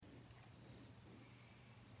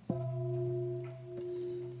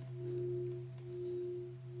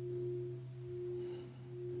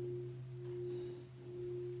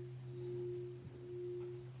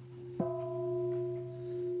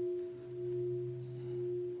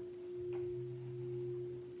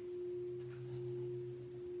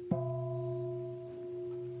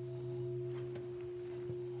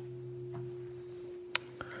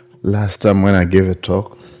Last time when I gave a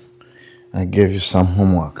talk, I gave you some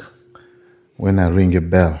homework. When I ring a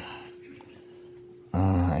bell,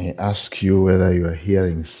 I ask you whether you are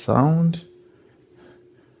hearing sound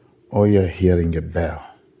or you are hearing a bell.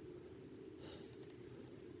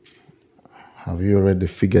 Have you already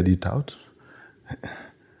figured it out?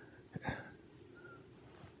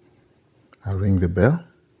 I ring the bell.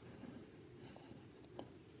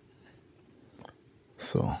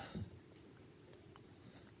 So,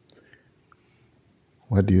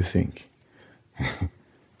 what do you think?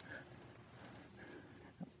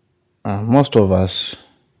 Most of us,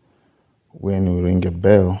 when we ring a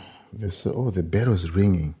bell, they say, oh, the bell is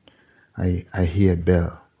ringing. I hear a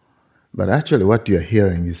bell. But actually what you're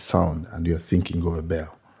hearing is sound and you're thinking of a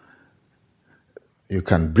bell. You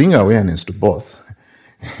can bring awareness to both,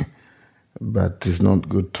 but it's not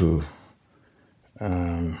good to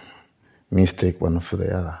mistake one for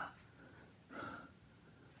the other.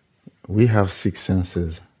 We have 6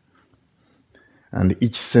 senses, and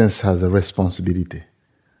each sense has a responsibility.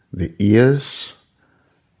 The ears,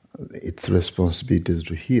 its responsibility is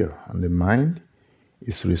to hear, and the mind,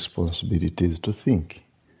 its responsibility is to think.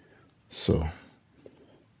 So,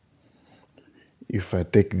 if I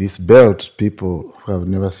take this bell to people who have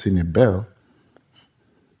never seen a bell,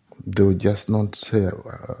 they will just not say,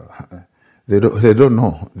 they don't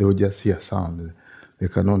know. They will just hear sound. They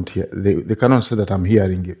cannot hear. They cannot say that I'm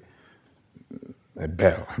hearing a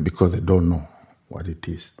bell because they don't know what it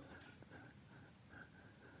is.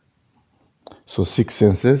 So 6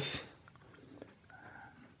 senses,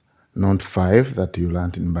 not 5 that you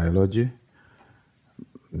learned in biology.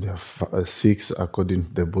 There are 6 according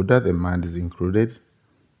to the Buddha. The mind is included.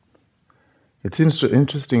 It's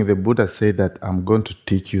interesting. The Buddha said that I'm going to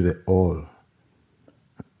teach you the all.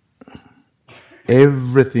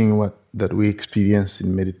 Everything that we experience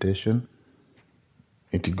in meditation,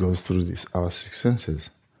 it goes through our 6 senses.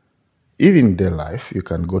 Even in their life, you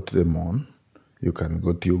can go to the moon, you can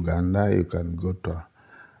go to Uganda, you can go to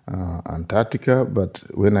Antarctica, but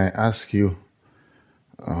when I ask you,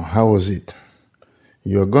 how was it?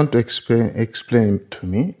 You are going to explain to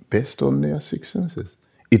me based on their 6 senses.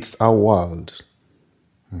 It's our world.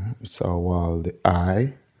 It's our world. The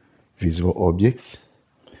eye, visible objects.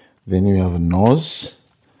 Then you have a nose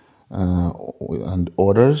and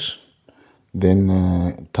odors.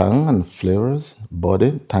 Then tongue and flavors.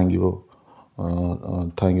 Body, tangible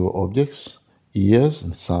objects. Ears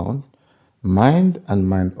and sound. Mind and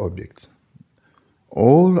mind objects.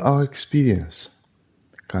 All our experience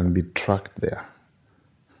can be tracked there.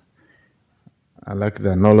 I like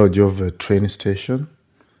the analogy of a train station.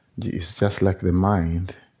 It's just like the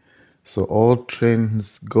mind. So all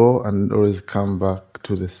trains go and always come back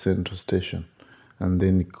to the central station and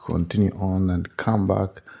then continue on and come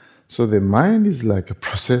back. So the mind is like a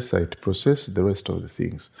processor. It processes the rest of the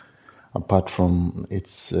things apart from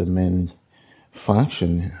its main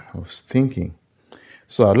function of thinking.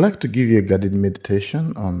 So I'd like to give you a guided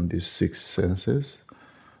meditation on these 6 senses.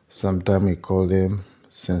 Sometimes we call them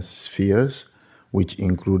sense spheres, which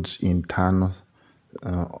includes internal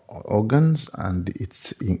organs and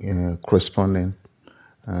its corresponding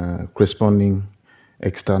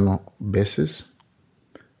external bases.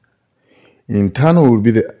 Internal will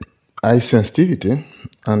be the eye sensitivity,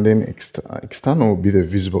 and then external will be the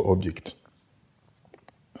visible object.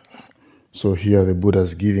 So here the Buddha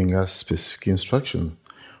is giving us specific instruction.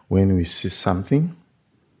 When we see something,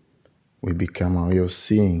 we become aware of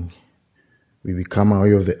seeing. We become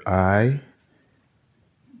aware of the eye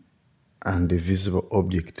and the visible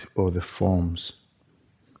object or the forms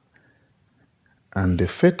and the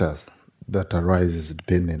fetters that arises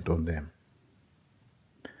dependent on them.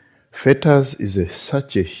 Fetters is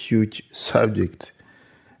such a huge subject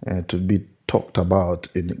to be talked about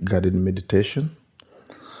in guided meditation,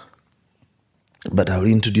 but I'll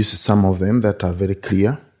introduce some of them that are very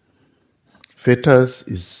clear. Fetters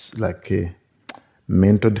is like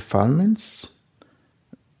mental defilements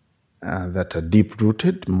that are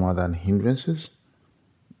deep-rooted more than hindrances.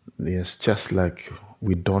 Yes, just like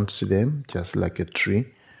we don't see them, just like a tree.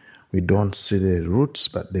 We don't see the roots,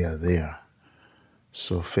 but they are there.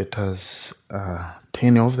 So fetters,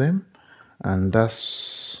 10 of them, and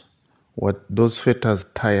that's what those fetters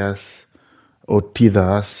tie us or tether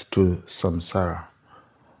us to samsara,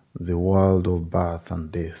 the world of birth and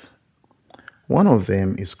death. One of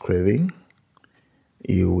them is craving,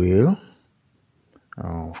 ill will.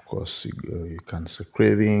 Of course, you can say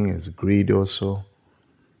craving is greed also.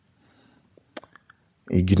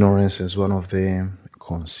 Ignorance is one of them.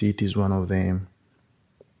 Conceit is one of them.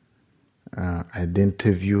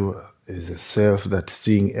 Identity view There's a self that's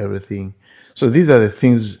seeing everything. So these are the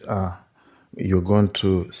things you're going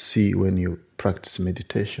to see when you practice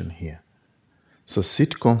meditation here. So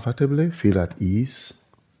sit comfortably, feel at ease.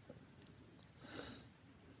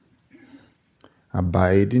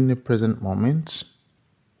 Abide in the present moment.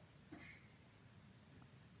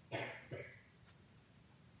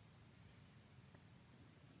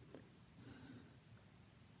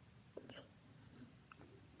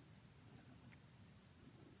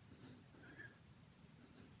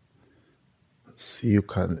 See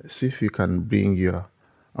if you can bring your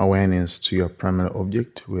awareness to your primary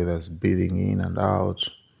object, whether it's breathing in and out,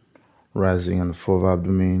 rising and fall of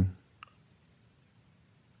abdomen.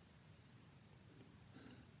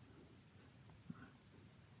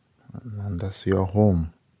 And that's your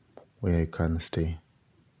home where you can stay.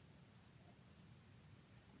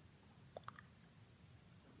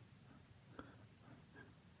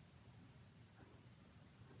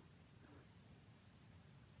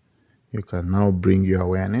 You can now bring your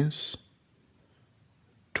awareness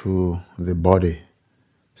to the body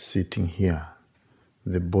sitting here,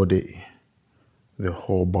 the body, the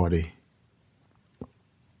whole body.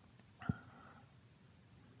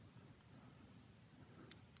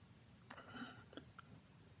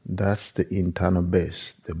 That's the internal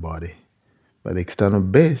base, the body. But the external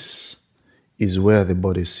base is where the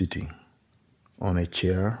body is sitting, on a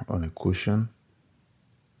chair, on a cushion.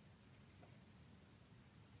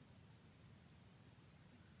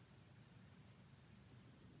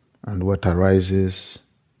 And what arises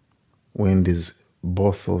when there's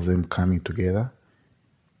both of them coming together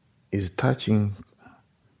is touching,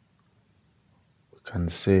 we can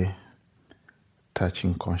say,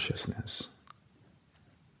 touching consciousness.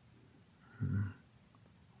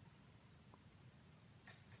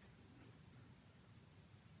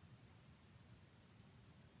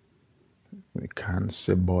 We can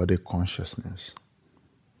say body consciousness,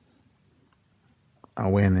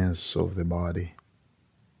 awareness of the body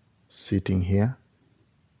sitting here.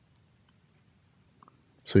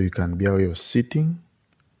 So you can be aware of sitting,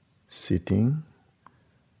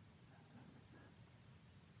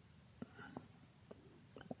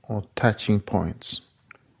 or touching points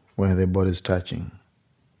where the body is touching.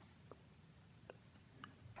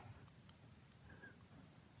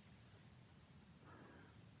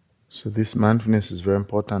 So this mindfulness is very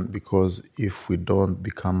important, because if we don't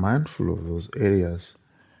become mindful of those areas,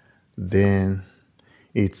 then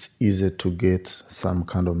it's easy to get some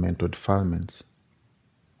kind of mental defilements.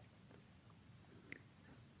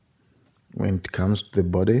 When it comes to the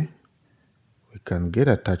body, we can get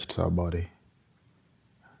attached to our body.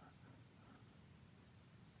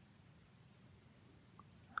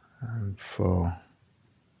 And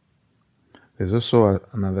there's also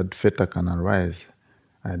another theta can arise,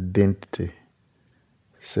 identity,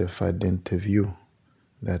 self-identity view,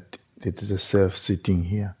 that it is a self sitting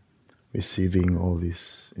here, receiving all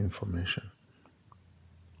this information.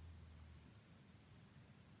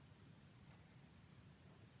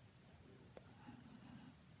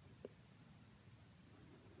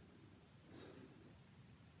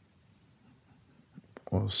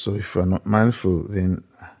 Also, if we're not mindful, then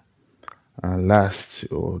lust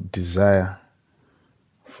or desire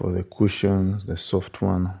for the cushion, the soft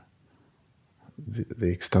one, the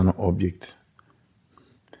external object,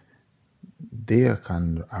 there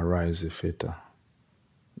can arise a theta,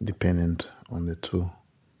 dependent on the two.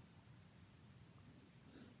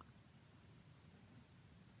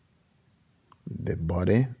 The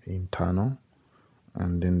body, internal,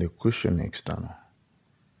 and then the cushion, external.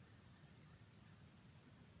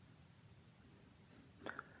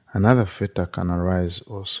 Another theta can arise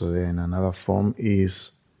also there in another form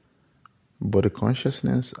is body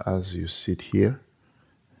consciousness. As you sit here,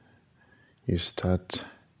 you start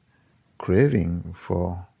craving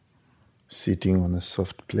for sitting on a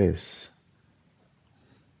soft place.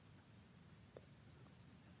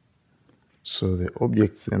 So the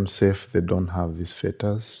objects themselves, they don't have these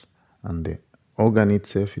thetas, and the organ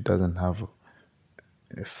itself, it doesn't have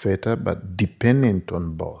a theta, but dependent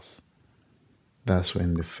on both. That's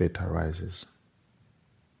when the theta arises.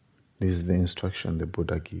 This is the instruction the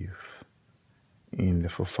Buddha gave in the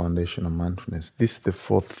fourth foundation of mindfulness. This is the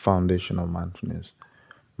fourth foundation of mindfulness,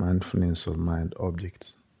 mindfulness of mind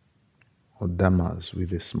objects, or dhammas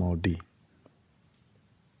with a small d.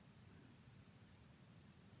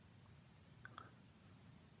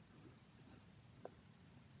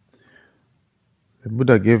 The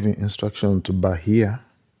Buddha gave instruction to Bahia.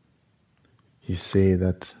 He said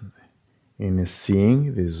that in a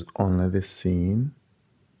seeing, there's only the seen.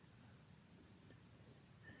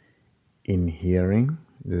 In hearing,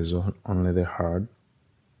 there's only the heard.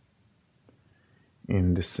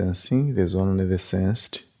 In the sensing, there's only the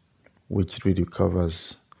sensed, which really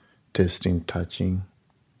covers tasting, touching,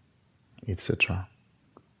 etc.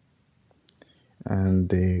 And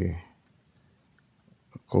the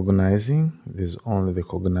cognizing, there's only the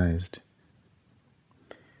cognized.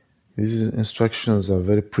 These instructions are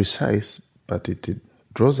very precise, but it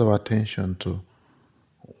draws our attention to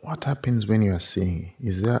what happens when you are seeing.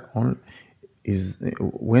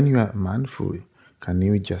 When you are mindful, can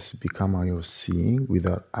you just become aware of seeing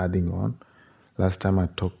without adding on? Last time I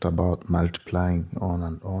talked about multiplying on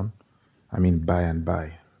and on. I mean by and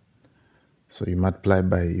by. So you multiply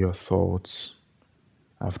by your thoughts.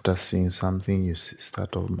 After seeing something, you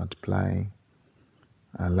start off multiplying.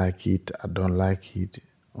 I like it, I don't like it,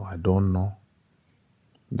 or I don't know.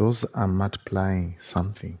 Those are multiplying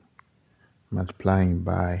something. Multiplying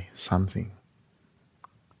by something.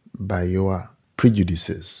 By your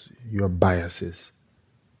prejudices, your biases.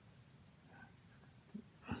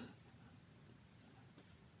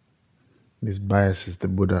 These biases the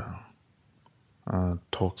Buddha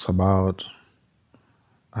talks about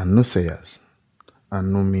anusayas.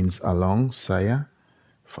 Anu means along, saya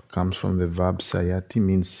comes from the verb sayati,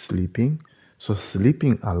 means sleeping. So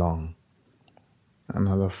sleeping along.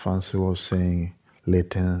 Another fancy way of saying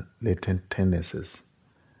latent tendencies.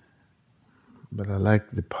 But I like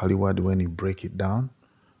the Pali word when you break it down.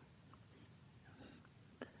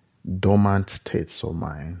 Dormant states of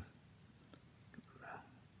mind.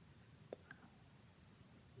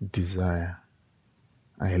 Desire.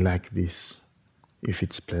 I like this if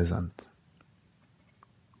it's pleasant.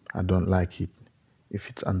 I don't like it if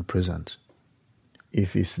it's unpleasant.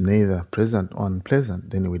 If it's neither pleasant or unpleasant,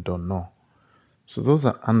 then we don't know. So those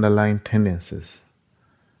are underlying tendencies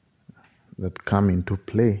that come into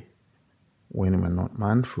play when we're not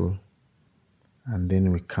mindful, and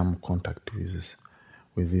then we come contact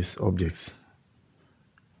with these objects.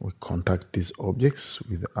 We contact these objects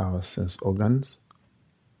with our sense organs.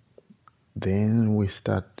 Then we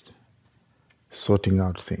start sorting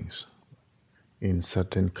out things in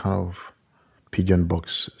certain kind of pigeon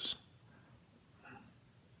boxes.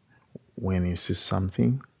 When you see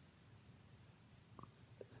something,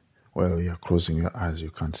 well, you're closing your eyes,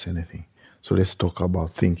 you can't see anything. So let's talk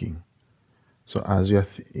about thinking. So as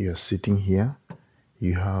you're sitting here,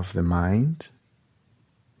 you have the mind,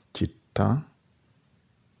 chitta,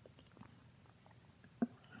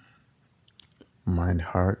 mind,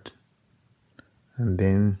 heart, and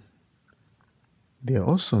then there are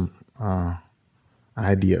also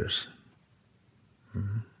ideas.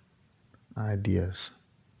 Ideas.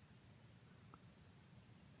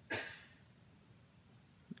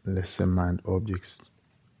 Let's say mind objects.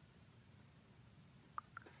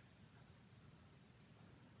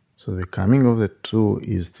 So the coming of the two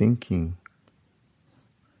is thinking.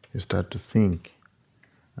 You start to think,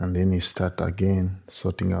 and then you start again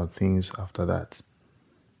sorting out things after that.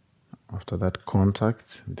 After that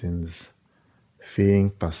contact, then there's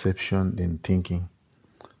feeling, perception, then thinking.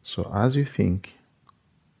 So as you think,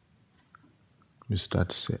 you start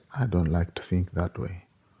to say, I don't like to think that way.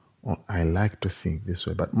 Or I like to think this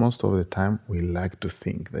way. But most of the time, we like to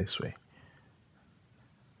think this way.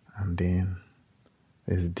 And then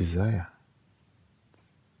there's desire,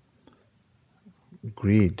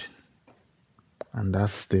 greed, and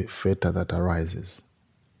that's the theta that arises.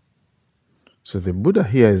 So the Buddha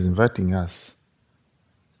here is inviting us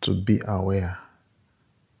to be aware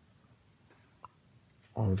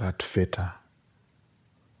of that theta.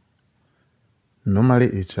 Normally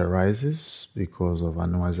it arises because of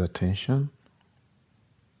unwise attention.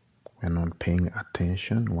 We're not paying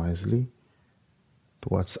attention wisely to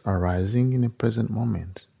what's arising in the present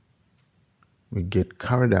moment. We get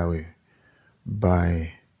carried away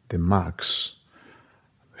by the marks,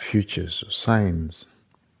 futures, signs.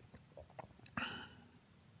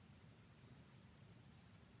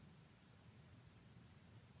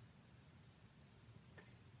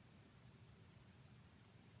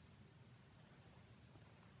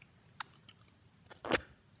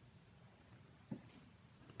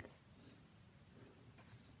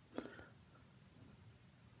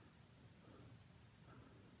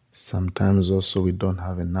 Sometimes also we don't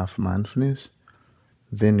have enough mindfulness.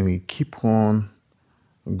 Then we keep on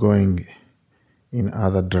going in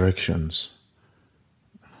other directions,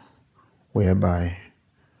 whereby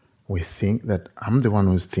we think that I'm the one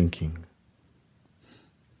who's thinking.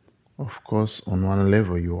 Of course, on one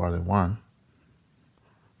level you are the one,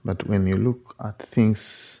 but when you look at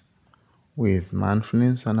things with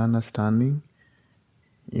mindfulness and understanding,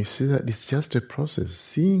 you see that it's just a process.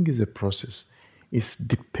 Seeing is a process. It's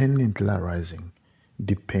dependently arising,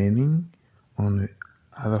 depending on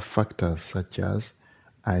other factors such as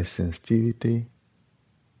eye sensitivity.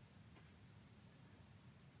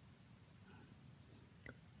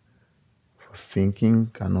 For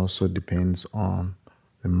thinking can also depends on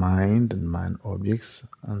the mind and mind objects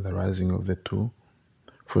and the rising of the two.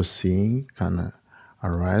 For seeing can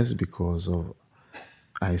arise because of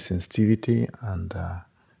eye sensitivity and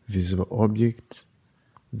visible objects.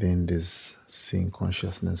 Then there's seeing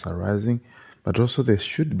consciousness arising, but also there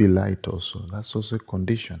should be light also. That's also a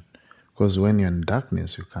condition, because when you're in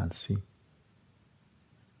darkness, you can't see.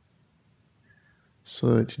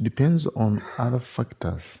 So it depends on other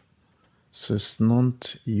factors. So it's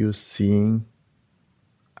not you seeing,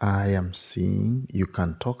 I am seeing. You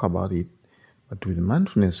can talk about it, but with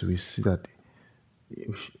mindfulness, we see that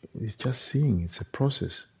it's just seeing. It's a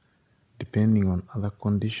process, depending on other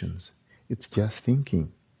conditions. It's just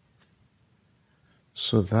thinking.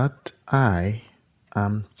 So that I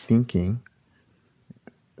am thinking,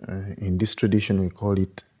 in this tradition we call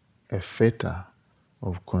it a theta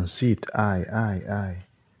of conceit, I.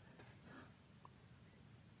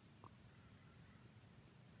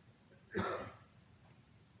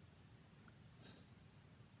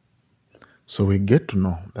 So we get to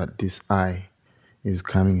know that this I is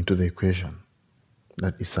coming into the equation,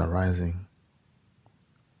 that is arising.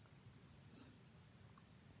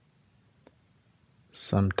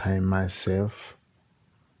 Sometime myself,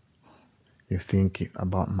 you think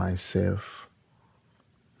about myself,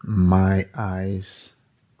 my eyes,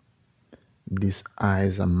 these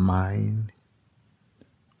eyes are mine.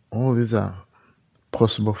 All these are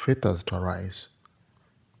possible fetas to arise.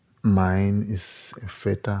 Mine is a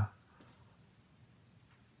theta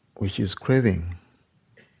which is craving.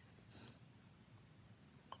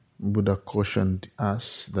 Buddha cautioned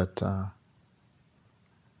us that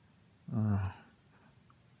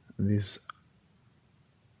these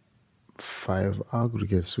 5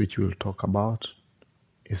 aggregates which we'll talk about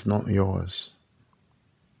is not yours.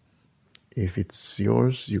 If it's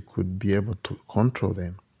yours, you could be able to control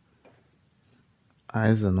them.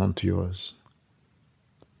 Eyes are not yours.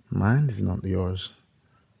 Mind is not yours.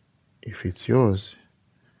 If it's yours,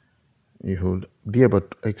 you would be able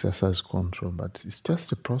to exercise control, but it's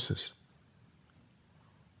just a process.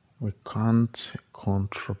 We can't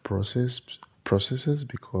control processes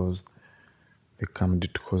because they come due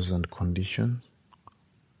to cause and conditions.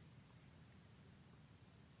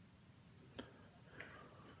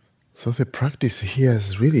 So the practice here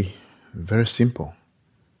is really very simple.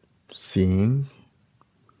 Seeing,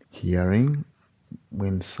 hearing,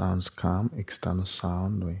 when sounds come, external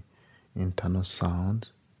sound or internal sound,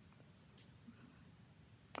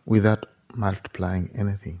 without multiplying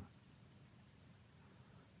anything,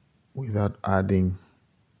 without adding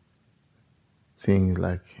things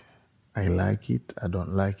like I like it, I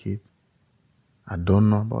don't like it, I don't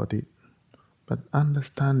know about it, but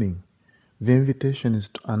understanding. The invitation is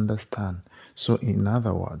to understand. So in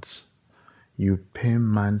other words, you pay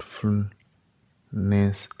mindfulness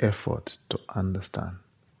effort to understand.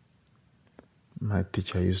 My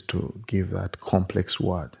teacher used to give that complex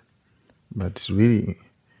word, but it really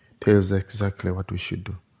tells exactly what we should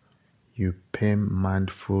do. You pay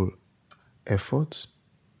mindful effort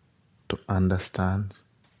to understand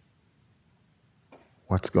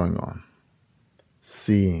what's going on.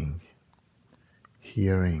 Seeing,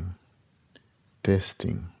 hearing,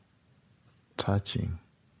 tasting, touching,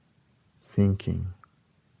 thinking,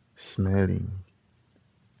 smelling.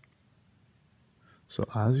 So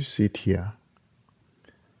as you sit here,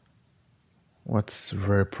 what's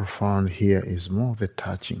very profound here is more the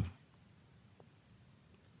touching.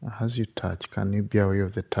 As you touch, can you be aware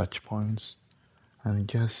of the touch points and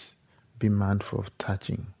just be mindful of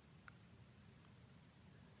touching?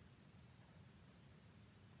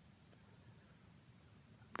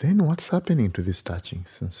 Then what's happening to these touching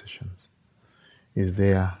sensations? Is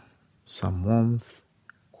there some warmth,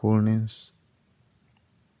 coolness,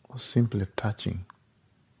 or simply touching?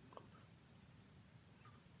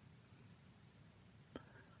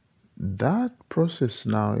 That process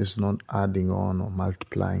now is not adding on or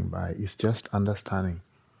multiplying by, it's just understanding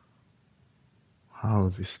how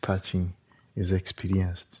this touching is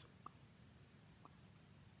experienced.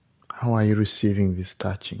 How are you receiving this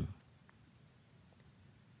touching?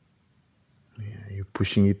 Are you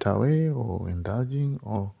pushing it away or indulging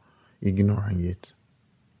or ignoring it?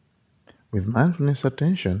 With mindfulness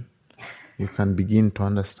attention, you can begin to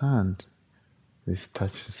understand these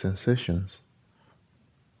touch sensations.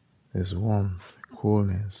 There's warmth,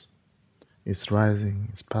 coolness. It's rising,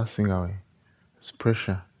 it's passing away. There's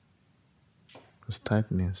pressure, there's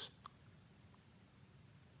tightness.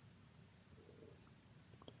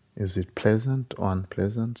 Is it pleasant or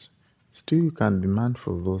unpleasant? still you can be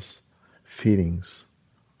mindful of those feelings.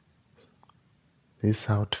 This is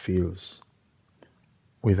how it feels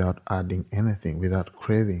without adding anything, without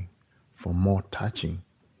craving for more touching.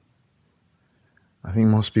 I think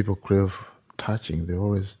most people crave touching. They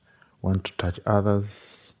always want to touch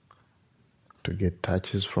others, to get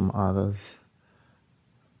touches from others.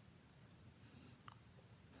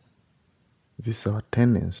 This is our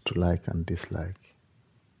tendency to like and dislike.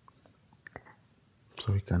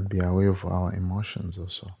 So we can be aware of our emotions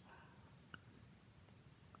also.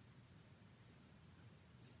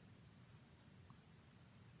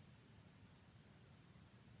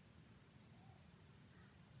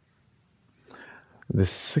 The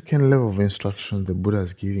second level of instruction the Buddha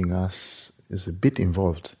is giving us is a bit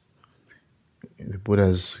involved. The Buddha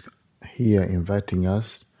is here inviting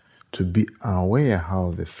us to be aware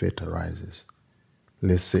how the fate arises.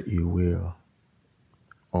 Let's say ill will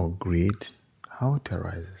or greed, how it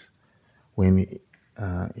arises. When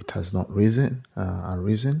it has not arisen,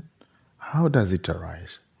 how does it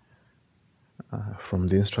arise? From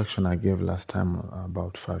the instruction I gave last time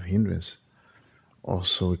about 5 hindrances,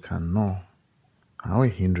 also we can know how a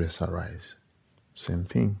hindrance arises. Same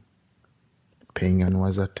thing, paying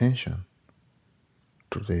unwise attention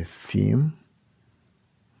to the theme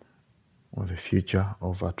or the future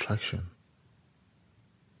of attraction.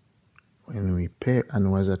 When we pay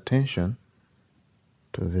unwise attention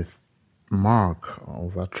to the mark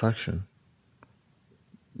of attraction,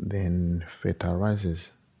 then fate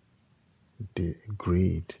arises. The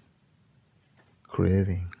greed,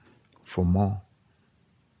 craving for more.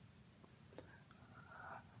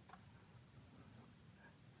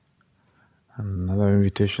 Another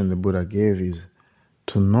invitation the Buddha gave is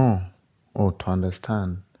to know or to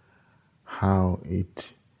understand how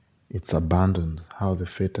it's abandoned, how the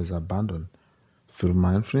fate is abandoned through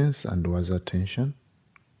mindfulness and wise attention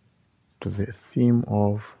to the theme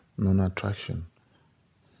of non-attraction.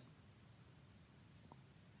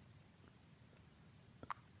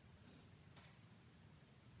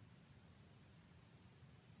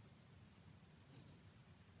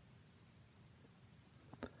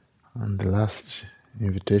 And the last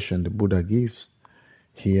invitation the Buddha gives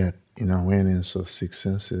here in awareness of 6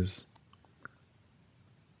 senses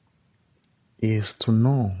is to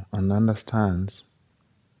know and understand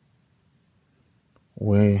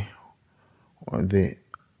where the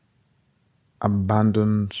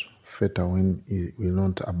abandoned theta when it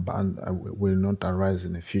will not arise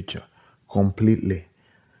in the future completely.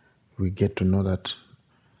 We get to know that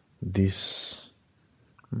this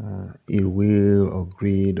ill will or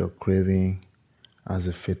greed or craving as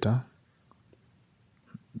a theta,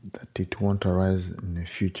 that it won't arise in the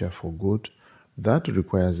future for good. That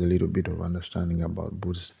requires a little bit of understanding about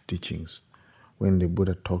Buddhist teachings. When the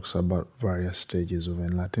Buddha talks about various stages of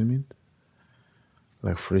enlightenment,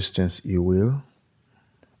 like for instance, ill will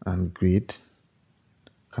and greed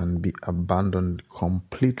can be abandoned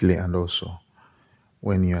completely, and also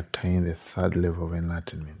when you attain the 3rd level of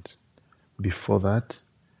enlightenment. Before that,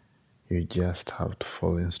 you just have to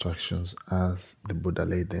follow instructions as the Buddha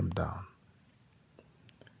laid them down.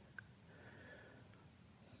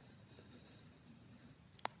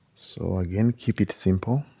 So again, keep it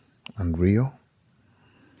simple and real.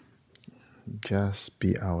 Just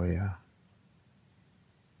be aware.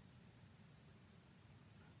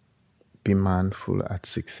 Be mindful at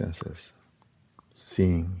 6 senses: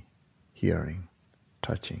 seeing, hearing,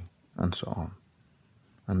 touching, and so on.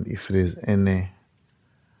 And if there is any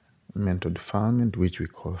mental defilement, which we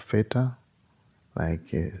call theta,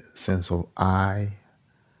 like a sense of I,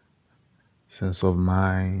 sense of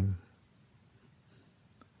mind,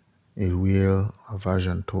 a will,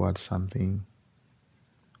 aversion towards something,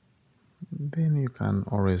 then you can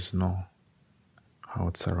always know how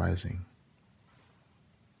it's arising.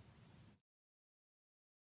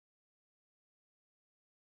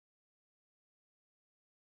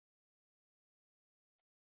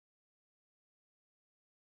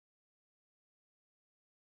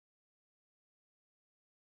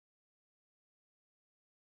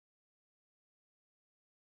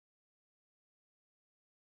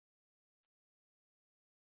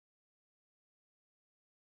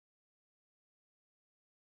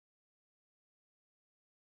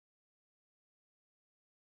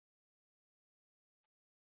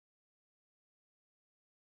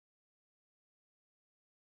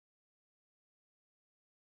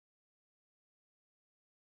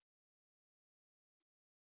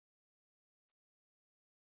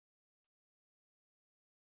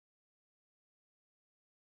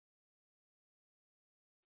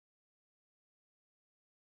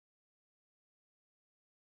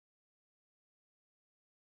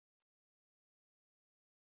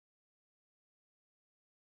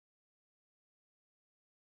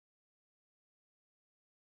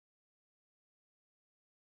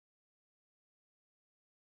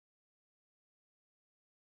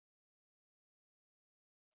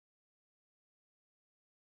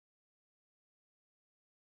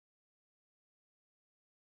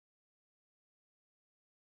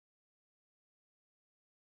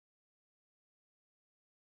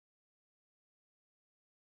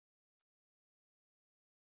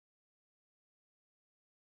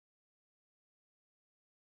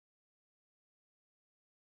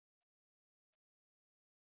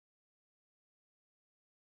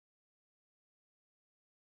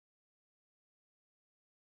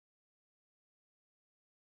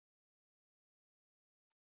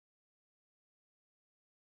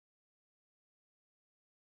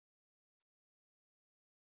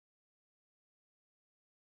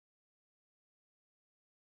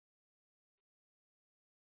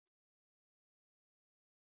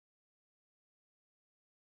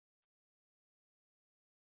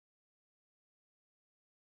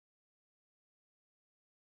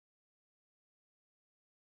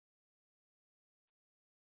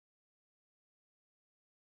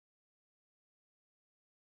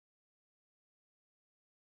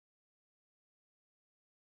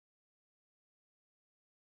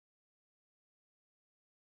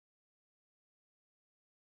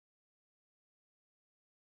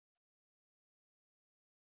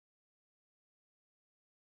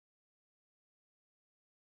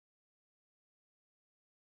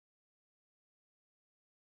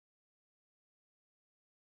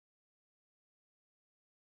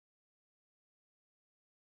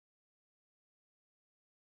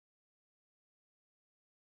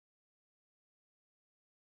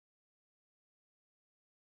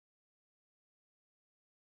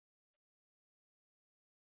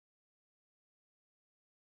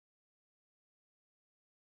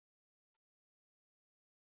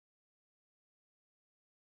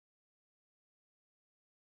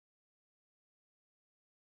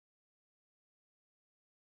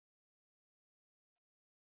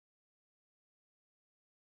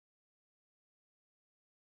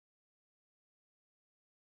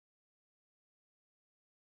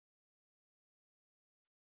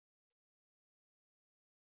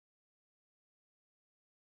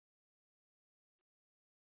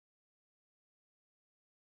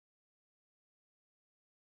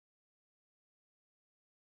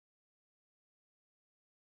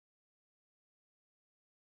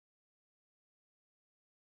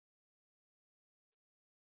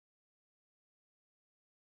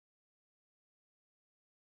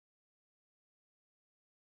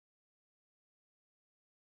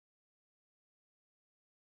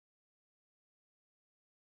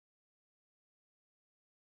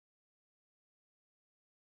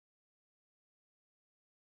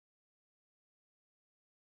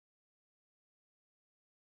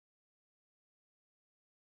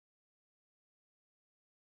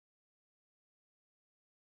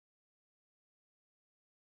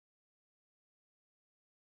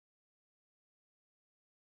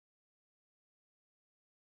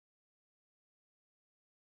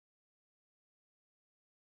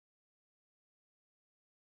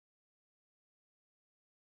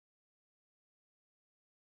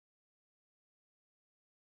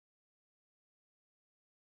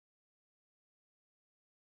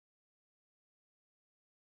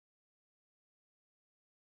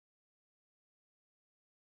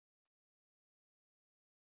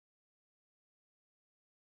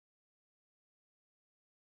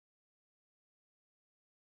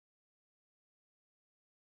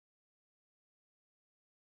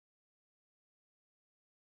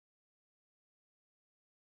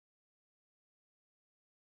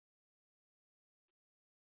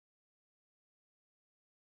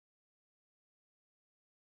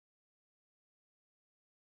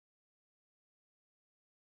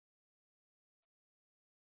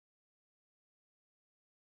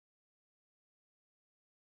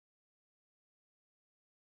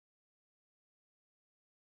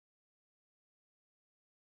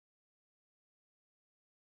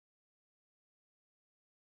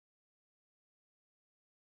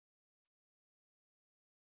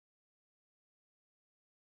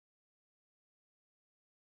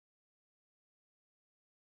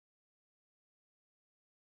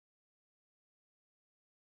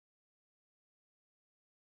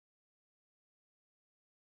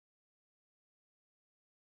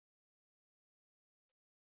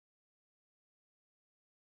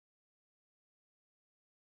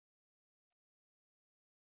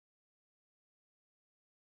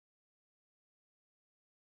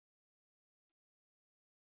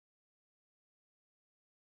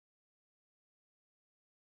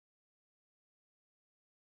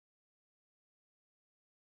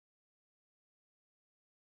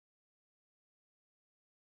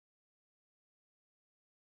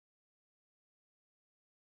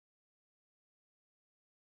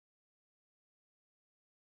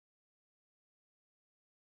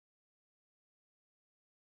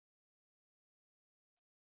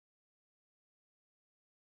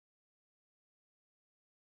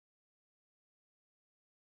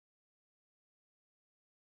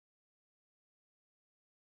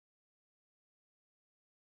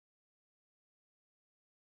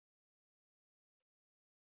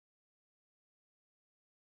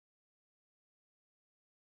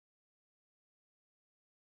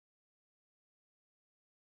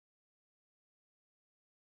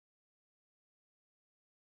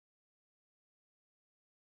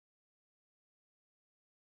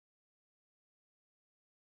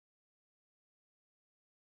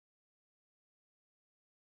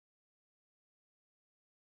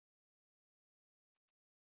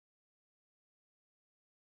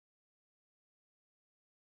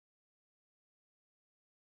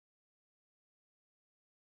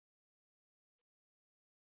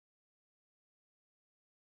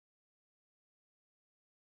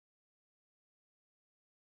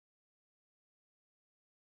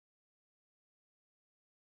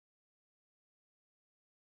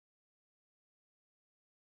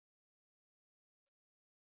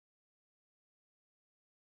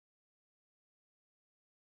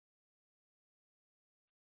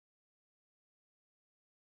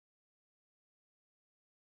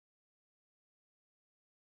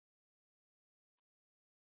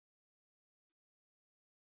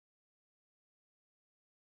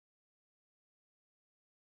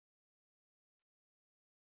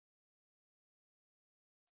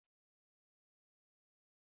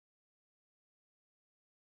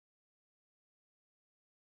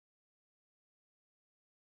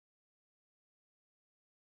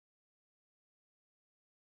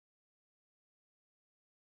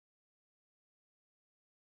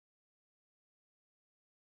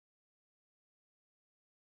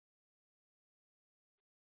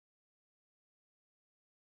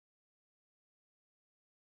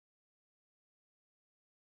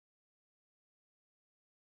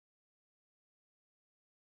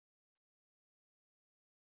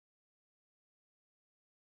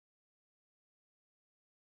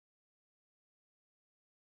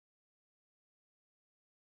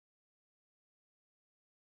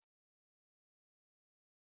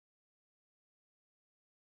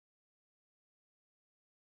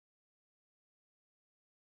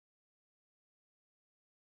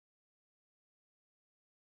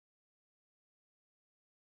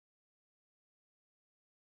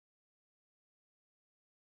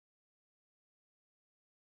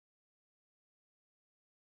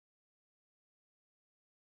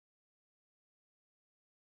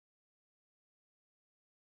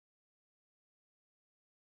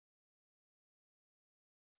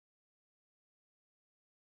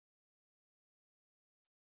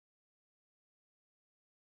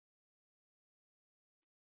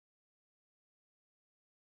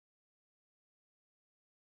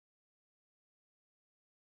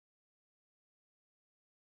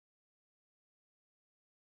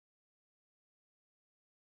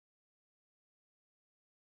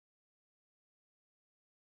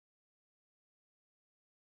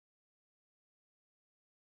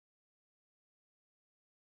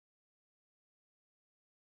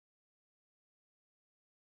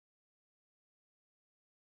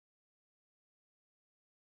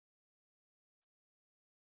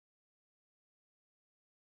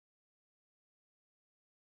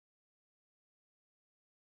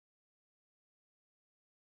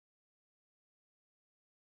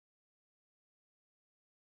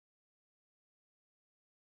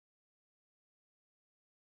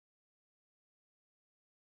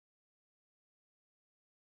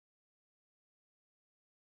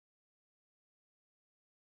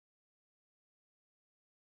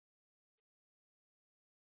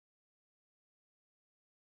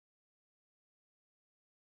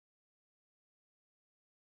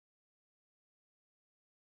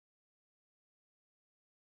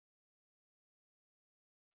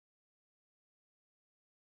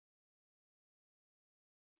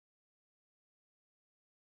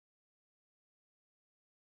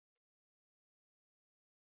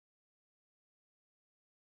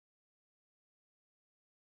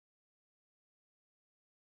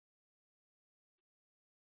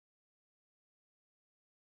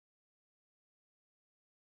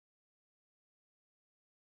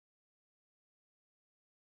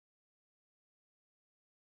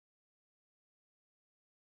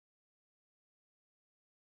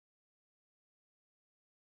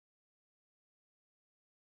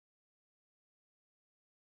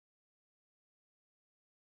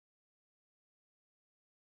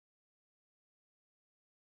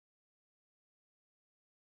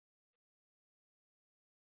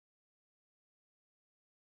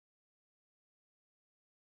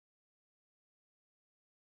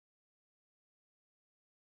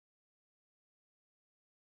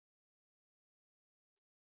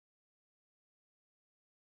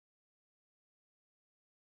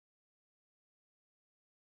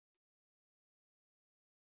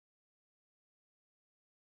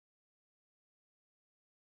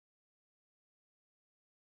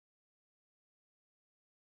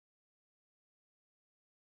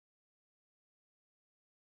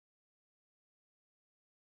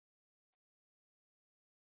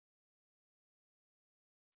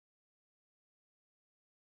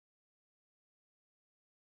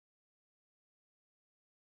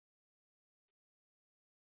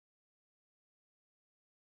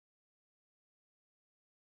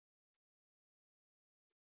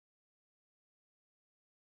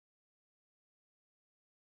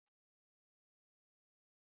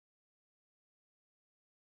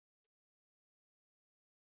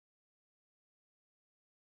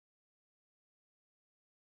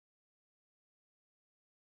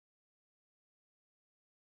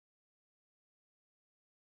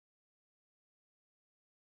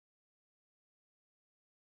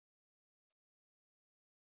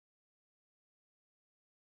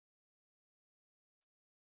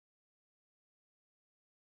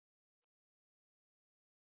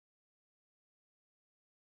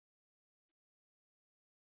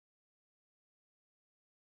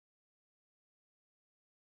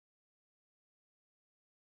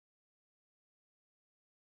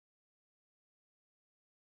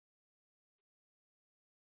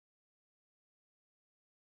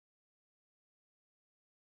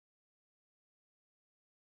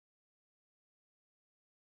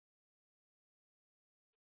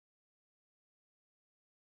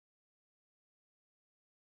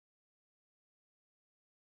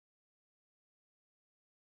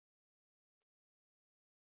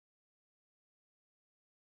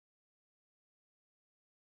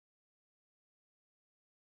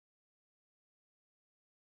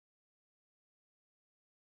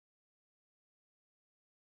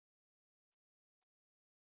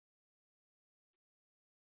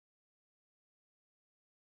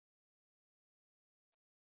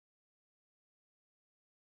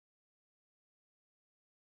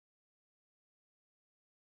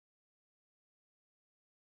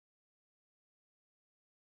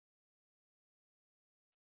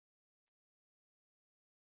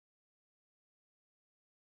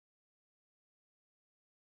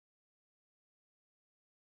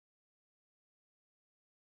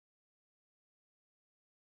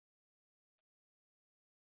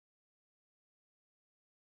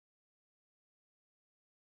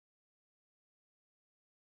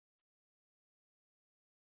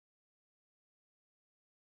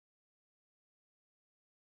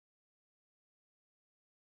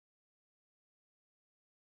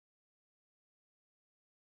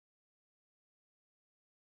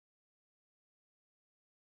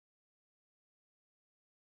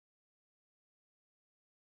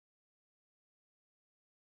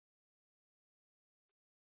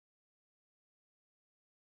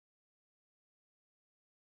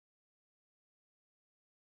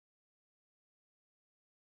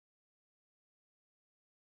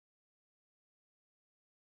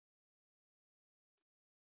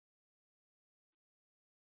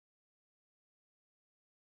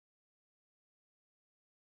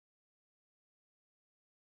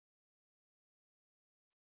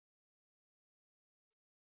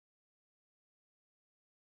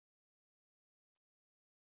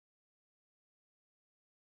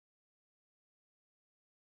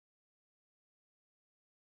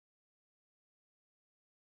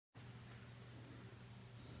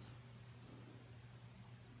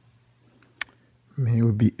 May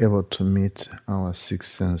we be able to meet our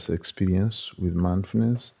sixth sense experience with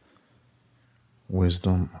mindfulness,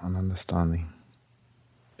 wisdom, and understanding.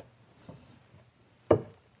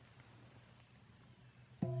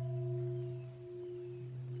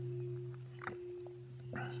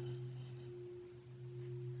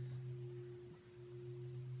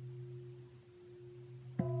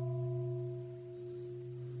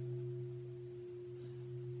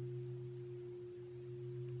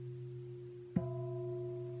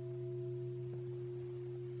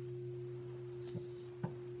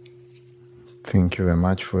 Thank you very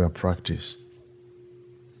much for your practice.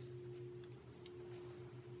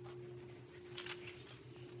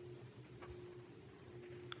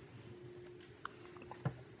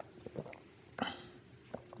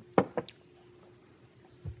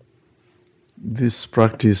 This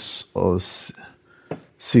practice of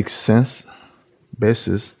sixth sense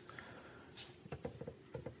basis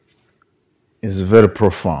is very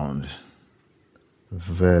profound,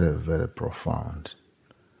 very, very profound.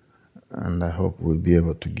 And I hope we'll be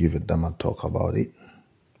able to give a Dhamma talk about it.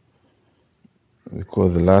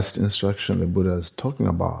 Because the last instruction the Buddha is talking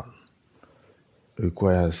about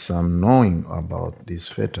requires some knowing about these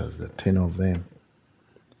fetters, the 10 of them.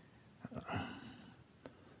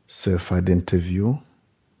 Self-identity view,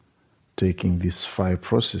 taking these 5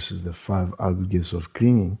 processes, the 5 aggregates of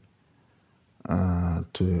clinging,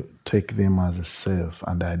 to take them as a self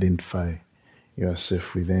and identify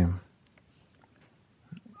yourself with them.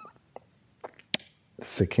 The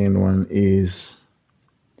second one is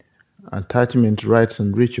attachment, rights,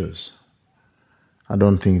 and rituals. I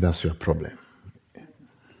don't think that's your problem.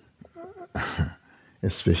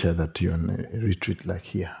 Especially that you're in a retreat like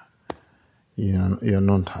here. You're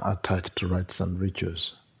not attached to rites and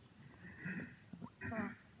rituals.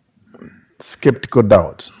 Skeptical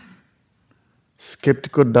doubt.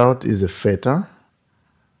 Skeptical doubt is a fetter,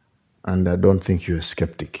 and I don't think you're a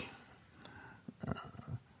skeptic.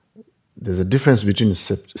 There's a difference between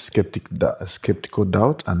skeptical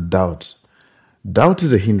doubt and doubt. Doubt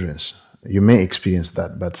is a hindrance. You may experience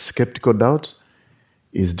that, but skeptical doubt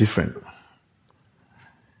is different.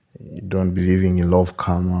 You don't believe in love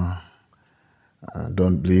karma,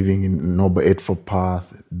 don't believe in noble eightfold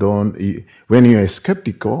path. When you are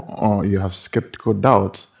skeptical or you have skeptical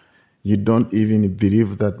doubt, you don't even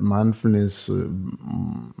believe that mindfulness,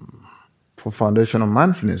 for foundation of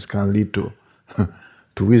mindfulness, can lead to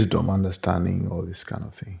to wisdom, understanding, all this kind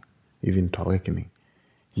of thing, even to awakening.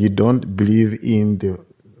 You don't believe in the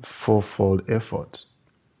fourfold effort,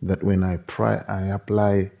 that when I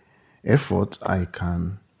apply effort, I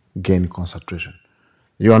can gain concentration.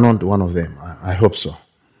 You are not one of them. I hope so.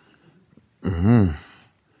 And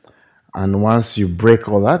once you break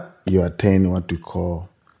all that, you attain what we call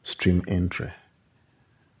stream entry.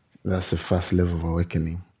 That's the first level of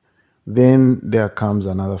awakening. Then there comes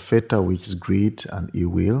another fetter, which is greed and ill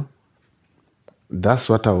will. That's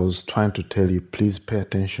what I was trying to tell you. Please pay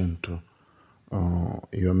attention to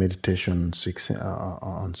your meditation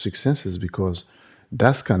on six senses, because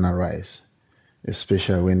that can arise,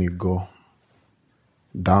 especially when you go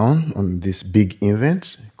down on this big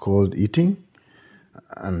event called eating,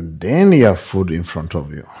 and then you have food in front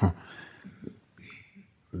of you.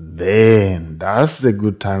 Then that's the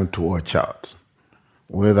good time to watch out.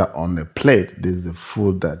 Whether on the plate there's the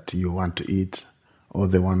food that you want to eat or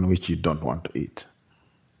the one which you don't want to eat.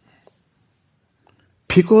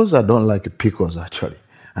 Pickles, I don't like pickles actually.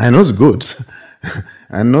 I know it's good.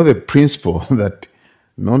 I know the principle that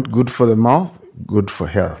not good for the mouth, good for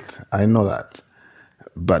health. I know that.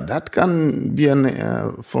 But that can be,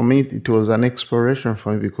 for me, it was an exploration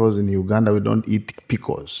for me, because in Uganda we don't eat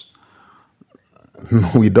pickles.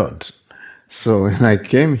 No, we don't. So when I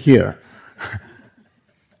came here,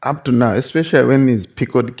 up to now, especially when it's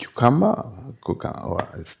pickled cucumber,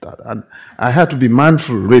 I had to be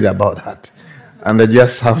mindful really about that. And I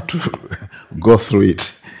just have to go through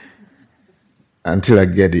it until I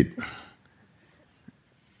get it.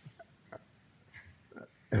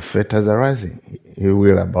 A fetter is arising. He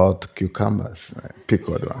will about cucumbers,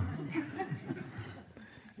 pickled one.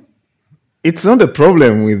 It's not a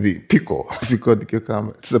problem with the pickled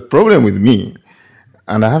cucumber. It's a problem with me.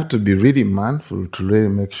 And I have to be really mindful to really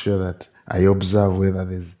make sure that I observe whether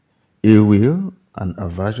there's ill will and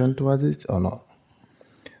aversion towards it or not.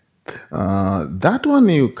 That one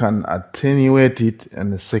you can attenuate it in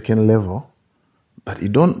the second level, but you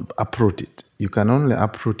don't uproot it. You can only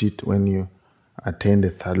uproot it when you attain the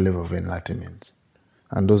third level of enlightenment.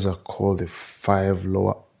 And those are called the 5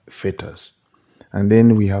 lower fetters. And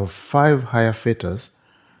then we have 5 higher fetters.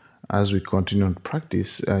 As we continue to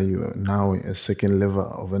practice, you are now a second level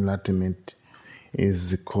of enlightenment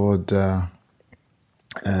is called there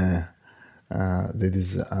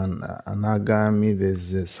is an anagami,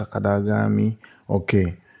 there's a sakadagami.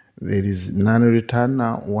 Okay, there is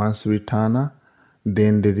non-returner, once returner.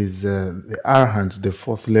 Then there is the arahant, the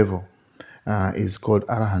fourth level, is called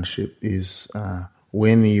arahantship. Is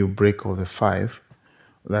when you break all the five.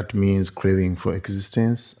 That means craving for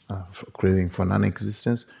existence, craving for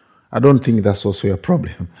non-existence. I don't think that's also a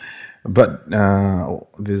problem. But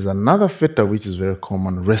there's another theta which is very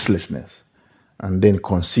common, restlessness, and then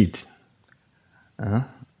conceit.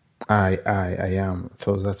 I am.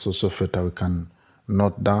 So that's also theta we can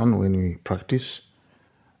note down when we practice.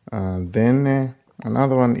 Then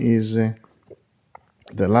another one is,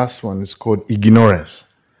 the last one is called ignorance.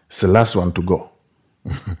 It's the last one to go.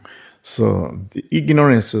 So the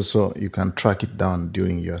ignorance also, you can track it down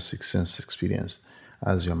during your sixth sense experience.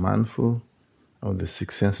 As you're mindful of the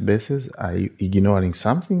sixth sense basis, are you ignoring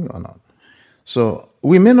something or not? So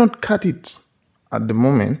we may not cut it at the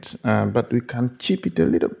moment, but we can chip it a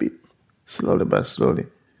little bit, slowly but slowly.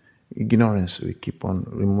 Ignorance, we keep on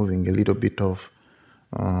removing a little bit of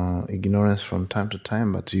ignorance from time to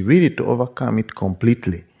time, but really to overcome it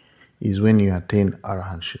completely is when you attain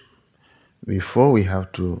arahantship. Before, we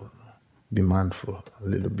have to be mindful, a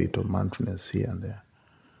little bit of mindfulness here and there.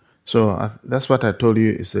 So that's what I told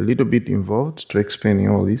you. It's a little bit involved to explaining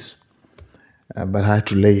all this, but I had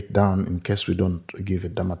to lay it down in case we don't give a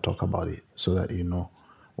Dhamma talk about it, so that you know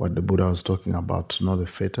what the Buddha was talking about, to know the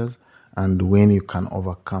fetters, and when you can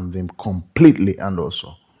overcome them completely, and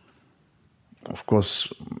also, of course,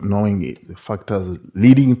 knowing it, the factors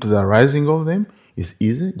leading to the arising of them is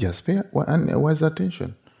easy. Just pay wise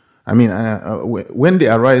attention. I mean, when they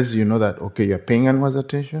arise, you know that, okay, you're paying unwise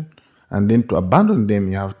attention, and then to abandon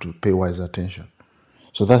them, you have to pay wise attention.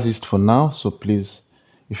 So that is for now. So please,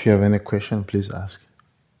 if you have any question, please ask.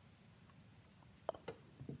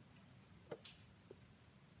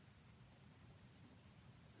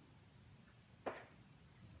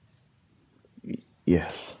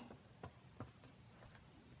 Yes.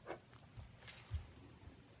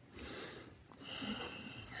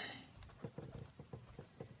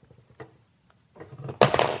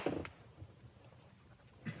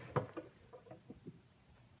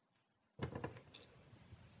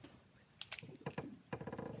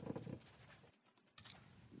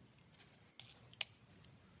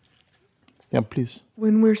 Yeah, please.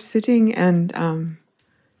 When we're sitting and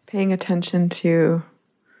paying attention to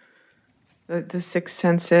the six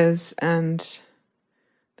senses and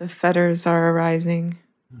the fetters are arising,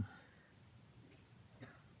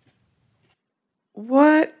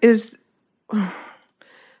 what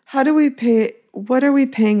are we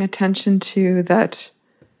paying attention to that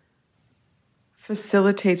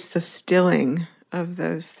facilitates the stilling of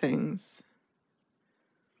those things?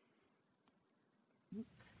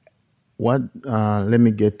 What? Let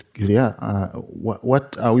me get clear.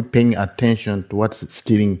 What are we paying attention to? What's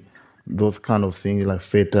stealing those kind of things like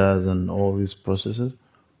fetters and all these processes?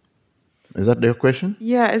 Is that your question?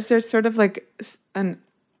 Yeah. Is there sort of like an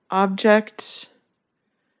object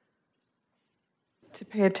to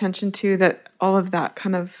pay attention to that all of that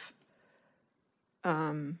kind of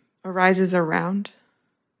arises around?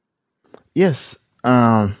 Yes.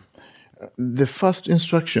 The first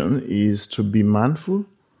instruction is to be mindful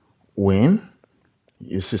when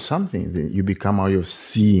you see something, then you become aware of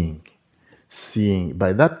seeing.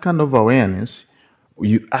 By that kind of awareness,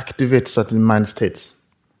 you activate certain mind states.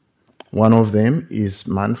 One of them is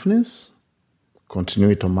mindfulness,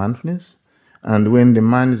 continuity of mindfulness. And when the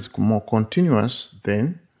mind is more continuous,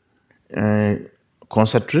 then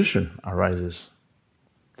concentration arises.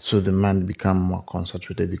 So the mind becomes more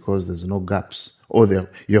concentrated because there's no gaps. Or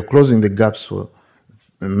you're closing the gaps for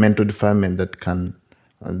mental defilement that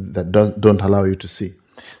don't allow you to see.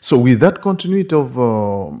 So with that continuity of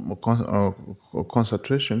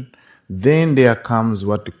concentration, then there comes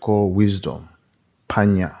what we call wisdom,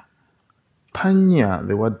 panya. Panya,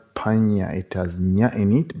 the word panya, it has nya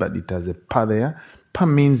in it, but it has a pa there. Pa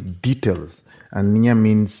means details, and nya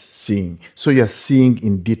means seeing. So you're seeing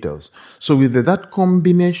in details. So with that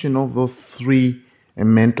combination of those three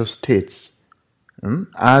mental states,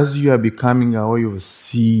 as you are becoming aware of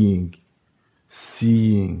seeing.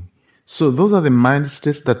 So those are the mind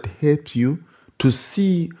states that help you to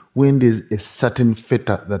see when there's a certain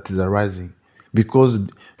theta that is arising. Because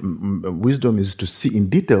wisdom is to see in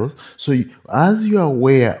details. So as you are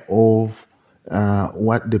aware of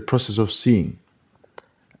what the process of seeing,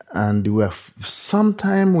 and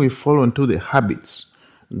sometimes we fall into the habits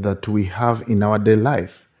that we have in our daily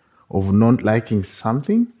life of not liking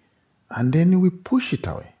something, and then we push it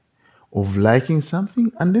away. of liking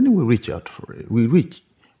something, and then we reach out for it.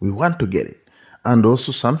 We want to get it. And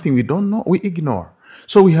also something we don't know, we ignore.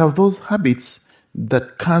 So we have those habits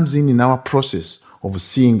that comes in our process of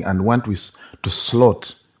seeing and want to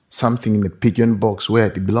slot something in the pigeon box where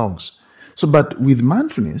it belongs. So, but with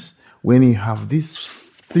mindfulness, when you have these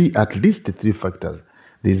three, at least the three factors,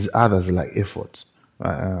 there's others like efforts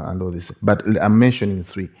and all this, but I'm mentioning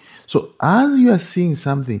three. So as you are seeing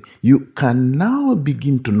something, you can now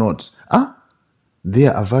begin to note,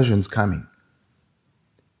 there are aversions coming.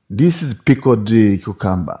 This is pickled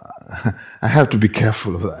cucumber. I have to be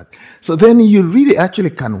careful of that. So then you really actually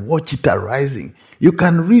can watch it arising. You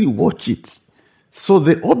can really watch it. So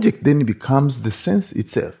the object then becomes the sense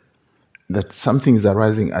itself, that something is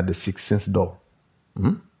arising at the sixth sense door.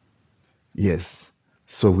 Yes.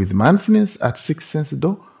 So with mindfulness at sixth sense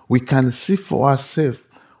door, we can see for ourselves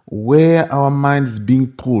where our mind is being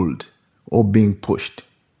pulled or being pushed.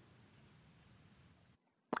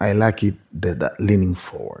 I like it that leaning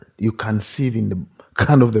forward. You can see it in the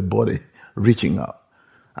kind of the body reaching out.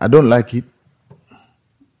 I don't like it.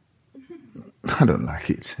 I don't like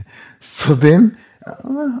it. So then,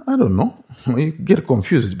 I don't know. You get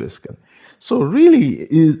confused basically. So really,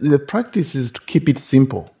 the practice is to keep it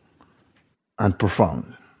simple and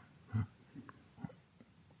profound.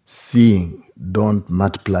 Seeing, don't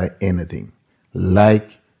multiply anything.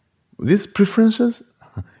 Like these preferences,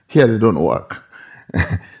 here they don't work.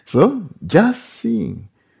 So just seeing.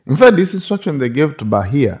 In fact, this instruction they gave to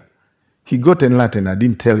Bahia, he got enlightened. I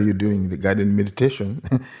didn't tell you during the guided meditation.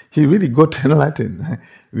 He really got enlightened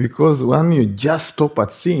because when you just stop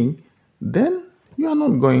at seeing, then you are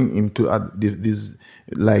not going into this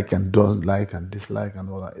like and don't like and dislike and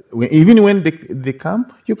all that. Even when they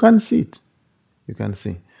come, you can see it. You can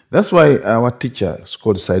see. That's why our teacher is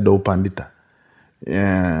called Saido Pandita.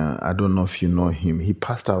 I don't know if you know him. He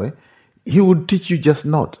passed away. He would teach you just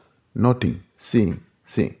noting, seeing.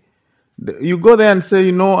 You go there and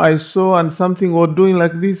say, I saw and something or doing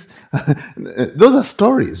like this. Those are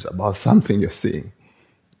stories about something you're seeing.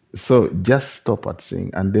 So just stop at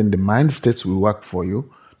seeing, and then the mind states will work for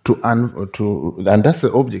you and that's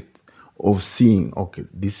the object of seeing. Okay,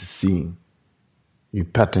 this is seeing. You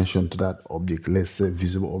pay attention to that object, let's say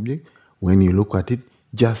visible object. When you look at it,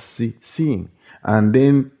 just seeing. And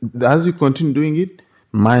then as you continue doing it,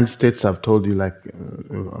 mind states I've told you, like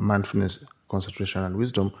mindfulness, concentration, and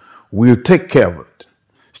wisdom, will take care of it.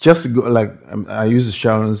 It's just go, like I use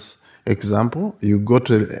Sharon's example. You go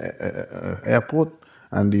to the airport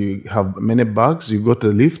and you have many bags. You go to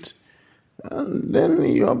the lift, and then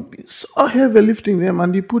you are so heavy lifting them,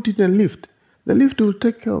 and you put it in a lift. The lift will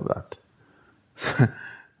take care of that.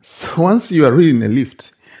 So once you are really in a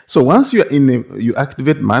lift, so once you are you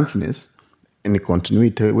activate mindfulness in a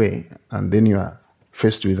continuity way, and then you are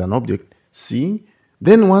faced with an object, seeing,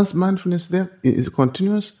 then once mindfulness there is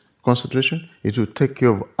continuous concentration, it will take care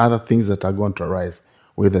of other things that are going to arise.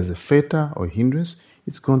 Whether it's a theta or hindrance,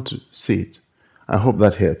 it's going to see it. I hope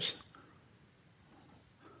that helps.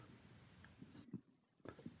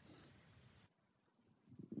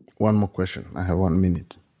 One more question. I have 1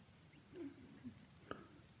 minute.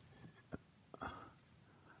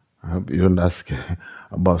 I hope you don't ask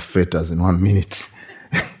about fetas in 1 minute.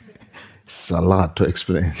 It's a lot to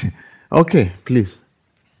explain. Okay, please.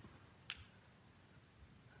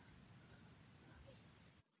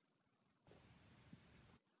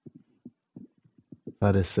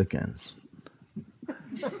 30 seconds.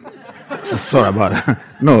 Sorry about it.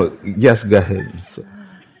 No, just go ahead. So.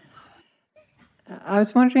 I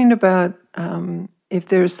was wondering about if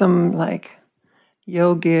there's some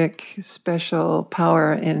yogic special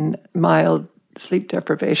power in mild sleep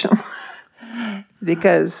deprivation.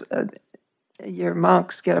 Because your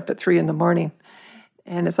monks get up at 3 a.m,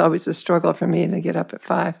 and it's always a struggle for me to get up at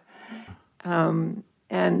 5. And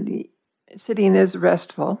sitting is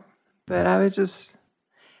restful, but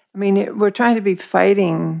we're trying to be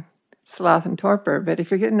fighting sloth and torpor, but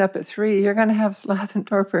if you're getting up at 3, you're going to have sloth and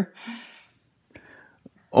torpor.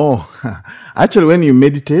 Oh, actually, when you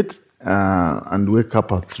meditate and wake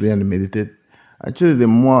up at 3 and meditate, actually, the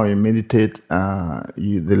more you meditate,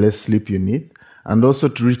 the less sleep you need. And also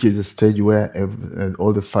to reach a stage where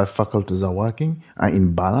all the 5 faculties are working, are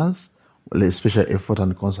in balance, especially effort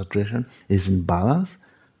and concentration is in balance,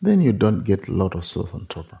 then you don't get a lot of sloth and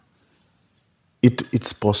torpor.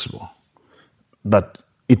 It's possible, but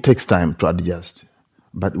it takes time to adjust.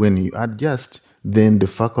 But when you adjust, then the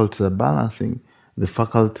faculties are balancing. The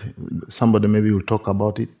faculty, somebody maybe will talk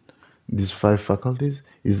about it. These 5 faculties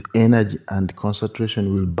is energy and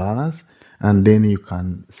concentration will balance, and then you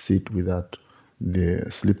can sit without the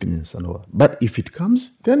sleepiness and all. But if it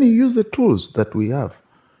comes, then you use the tools that we have.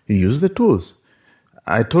 You use the tools.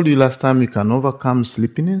 I told you last time you can overcome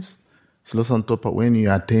sleepiness, Slosantopa, when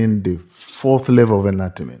you attain the 4th level of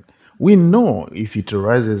enlightenment. We know if it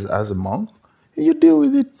arises as a monk, you deal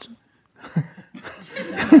with it.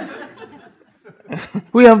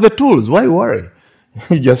 We have the tools. Why worry?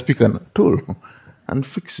 You just pick a tool and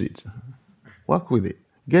fix it. Work with it.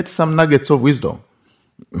 Get some nuggets of wisdom.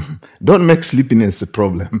 Don't make sleepiness a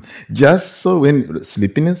problem. Just so when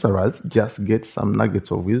sleepiness arises, just get some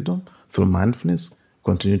nuggets of wisdom through mindfulness,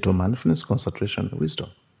 continue to mindfulness, concentration, and wisdom.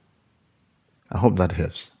 I hope that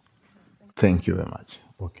helps. Thank you very much.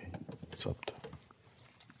 Okay, stopped.